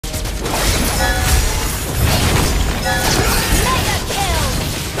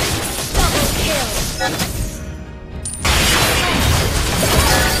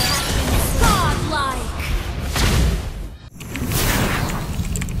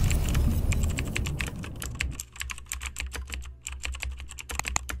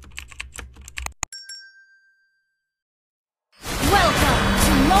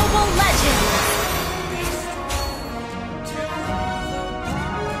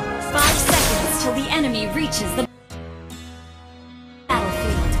the enemy reaches the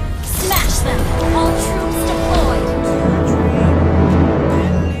battlefield. Smash them! All troops deployed!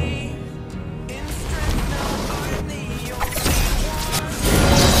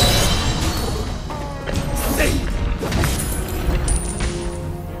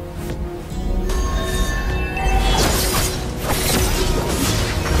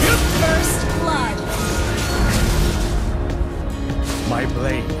 First blood! My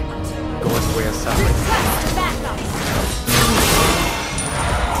blade goes where suffering. Request backup!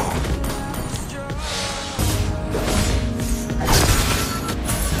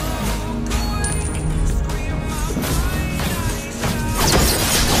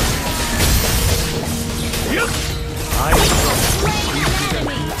 I Slain an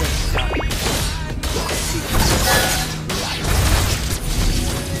enemy!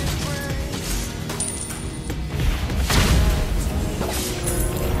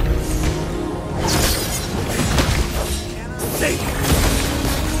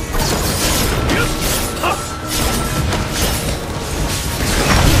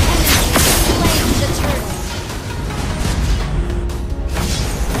 Slain the turtle!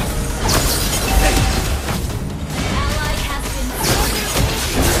 Ally has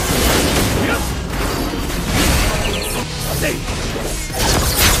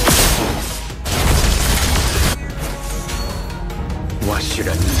What should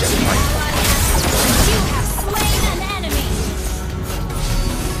I need to fight? You have slain an enemy!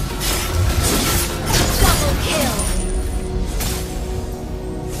 Double kill!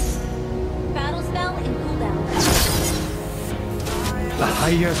 Battle spell in cooldown. The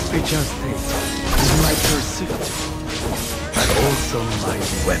higher spiritual state is my pursuit, but also my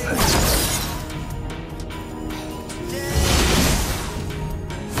weapon.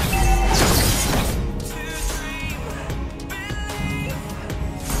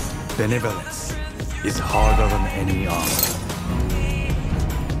 Benevolence is harder than any armor.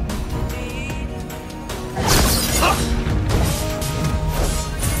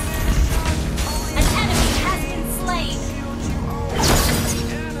 An enemy has been slain!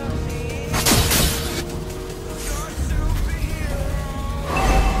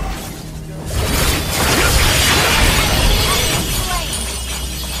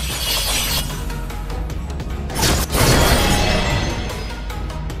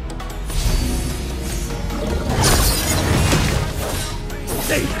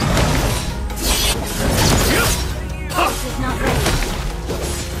 Is not ready.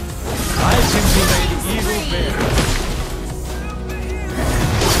 I can be made evil bear.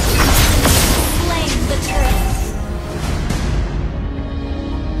 Slain the turtle!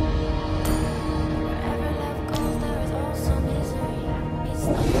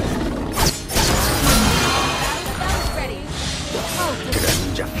 Battle ready. Ult Did a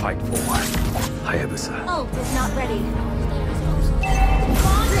ninja fight for one? Hayabusa. is not ready.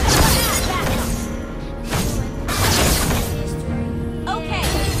 Okay.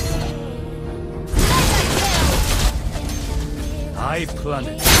 I plunge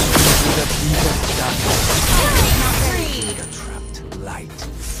into the deepest darkness. The trapped light.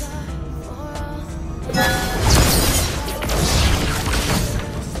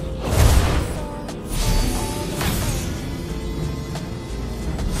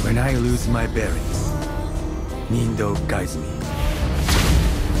 When I lose my bearings, Nindo guides me.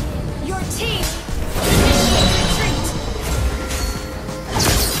 Your team! Initiate retreat!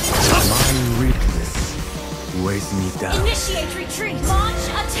 My weakness weighs me down. Initiate retreat! Launch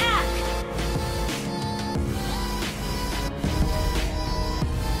attack!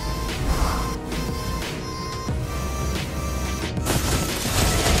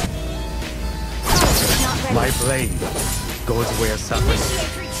 Is not ready. My blade goes where suffering.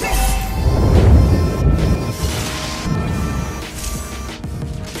 Initiate retreat!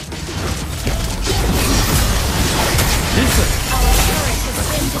 Listen! Our turret has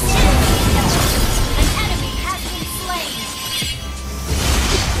been destroyed. An enemy has been slain.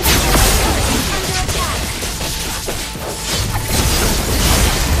 Our turret is under attack.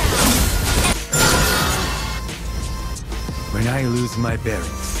 When I lose my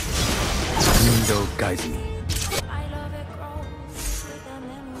bearings, Nindo guides me.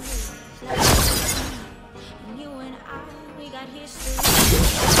 You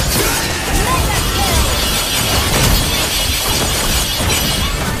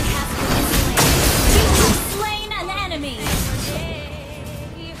have slain an enemy.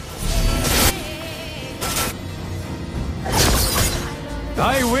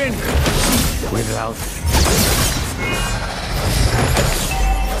 I win! Without...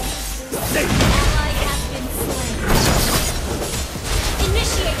 Ally has been slain.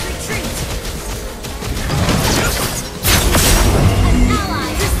 Initiate retreat.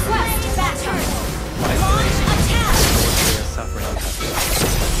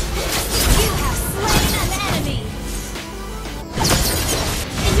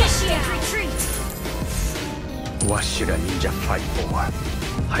 What should a ninja fight for?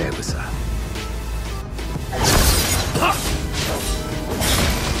 Hayabusa.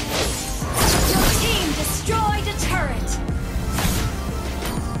 Your team destroyed a turret.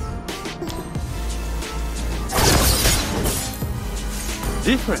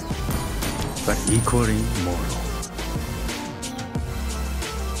 Different, but equally mortal.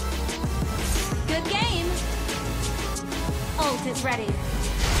 Good game. Ult is ready.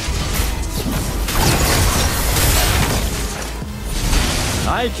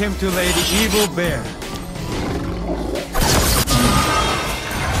 I came to lay the evil bear.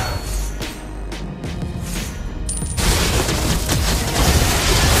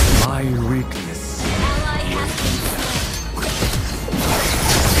 My weakness. Ally has been slain.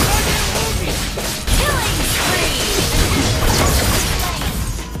 Killing spree.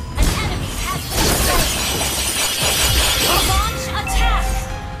 An enemy has been slain. Launch attack.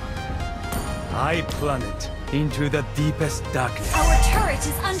 I plummet into the deepest darkness. Our turret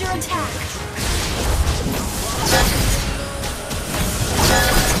is under attack.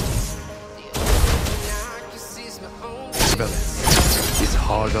 Balance is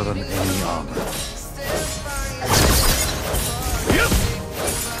harder than any armor.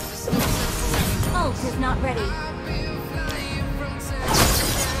 Ult is not ready.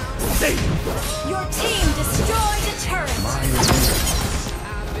 Your team destroyed a turret. My weakness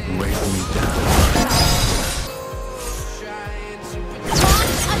weighs me down.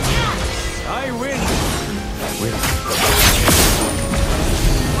 Launch attack. I win.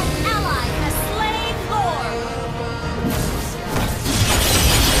 Ally has slain Lord.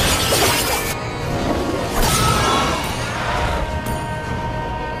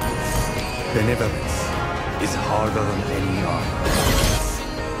 Benevolence is harder than any armor.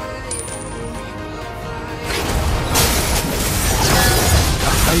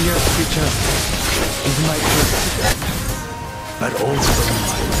 A higher creature is my pursuit, but also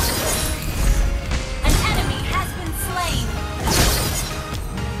mine. An enemy has been slain.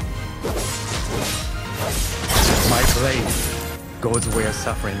 My blade goes where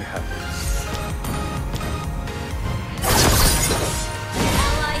suffering happens.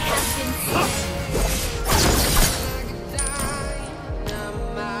 Ally has been slain.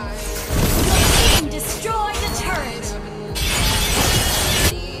 Your team destroyed a turret.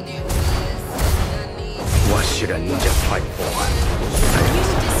 What should a ninja fight for? You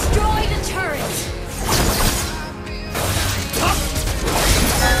destroyed a turret.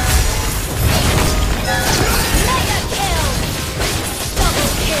 Mega kill. Double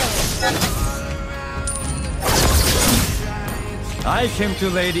kill. I came to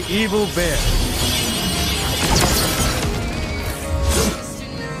lay the evil bear.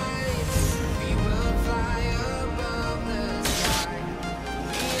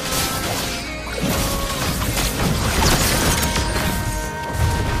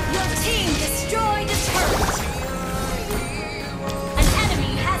 Your team destroyed a turret. An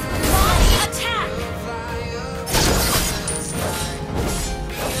enemy has launched attack.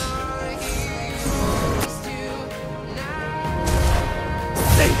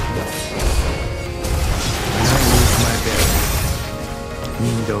 When I lose my bear,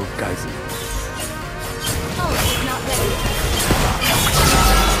 Nindo guides me. Ult is not ready.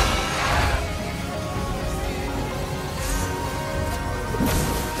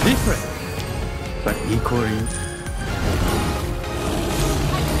 Different, but equally.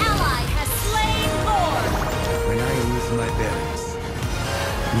 An ally has slain Lord. When I lose my bearings,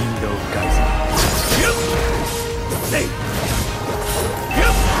 Nindo guides me. Say.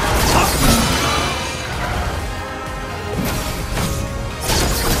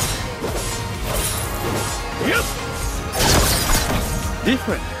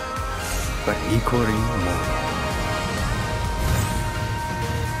 Different, but equally more.